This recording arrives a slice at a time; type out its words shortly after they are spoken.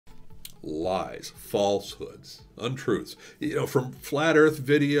lies, falsehoods, untruths. You know, from flat earth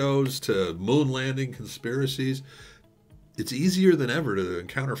videos to moon landing conspiracies, it's easier than ever to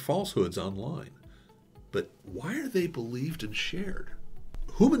encounter falsehoods online. But why are they believed and shared?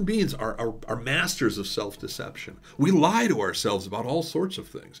 Human beings are masters of self-deception. We lie to ourselves about all sorts of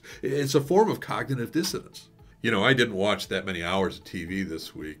things. It's a form of cognitive dissonance. You know, I didn't watch that many hours of TV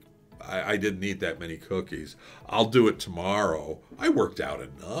this week. I didn't eat that many cookies. I'll do it tomorrow. I worked out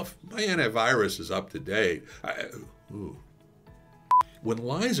enough. My antivirus is up to date. When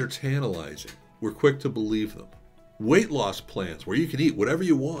lies are tantalizing, we're quick to believe them. Weight loss plans where you can eat whatever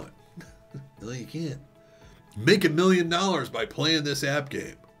you want. No, you can't. Make $1 million by playing this app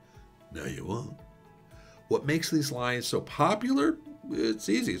game. No, you won't. What makes these lies so popular? It's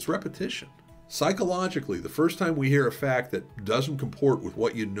easy. It's repetition. Psychologically, the first time we hear a fact that doesn't comport with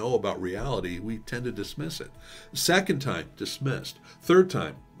what you know about reality, we tend to dismiss it. Second time, dismissed. Third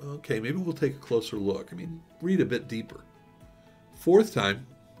time, okay, maybe we'll take a closer look. Read a bit deeper. Fourth time,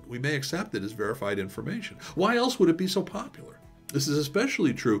 we may accept it as verified information. Why else would it be so popular? This is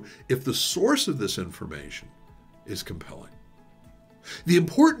especially true if the source of this information is compelling. The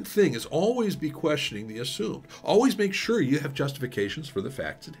important thing is always be questioning the assumed. Always make sure you have justifications for the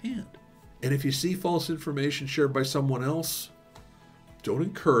facts at hand. And if you see false information shared by someone else, don't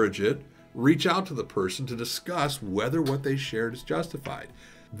encourage it. Reach out to the person to discuss whether what they shared is justified.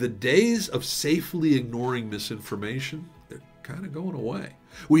 The days of safely ignoring misinformation, they're kind of going away.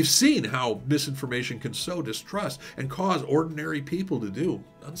 We've seen how misinformation can sow distrust and cause ordinary people to do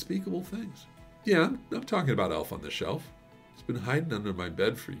unspeakable things. Yeah, I'm talking about Elf on the Shelf. He's been hiding under my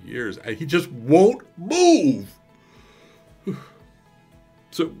bed for years, and he just won't move.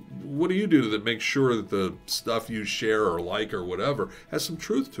 So what do you do to make sure that the stuff you share or like or whatever has some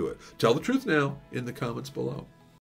truth to it? Tell the truth now in the comments below.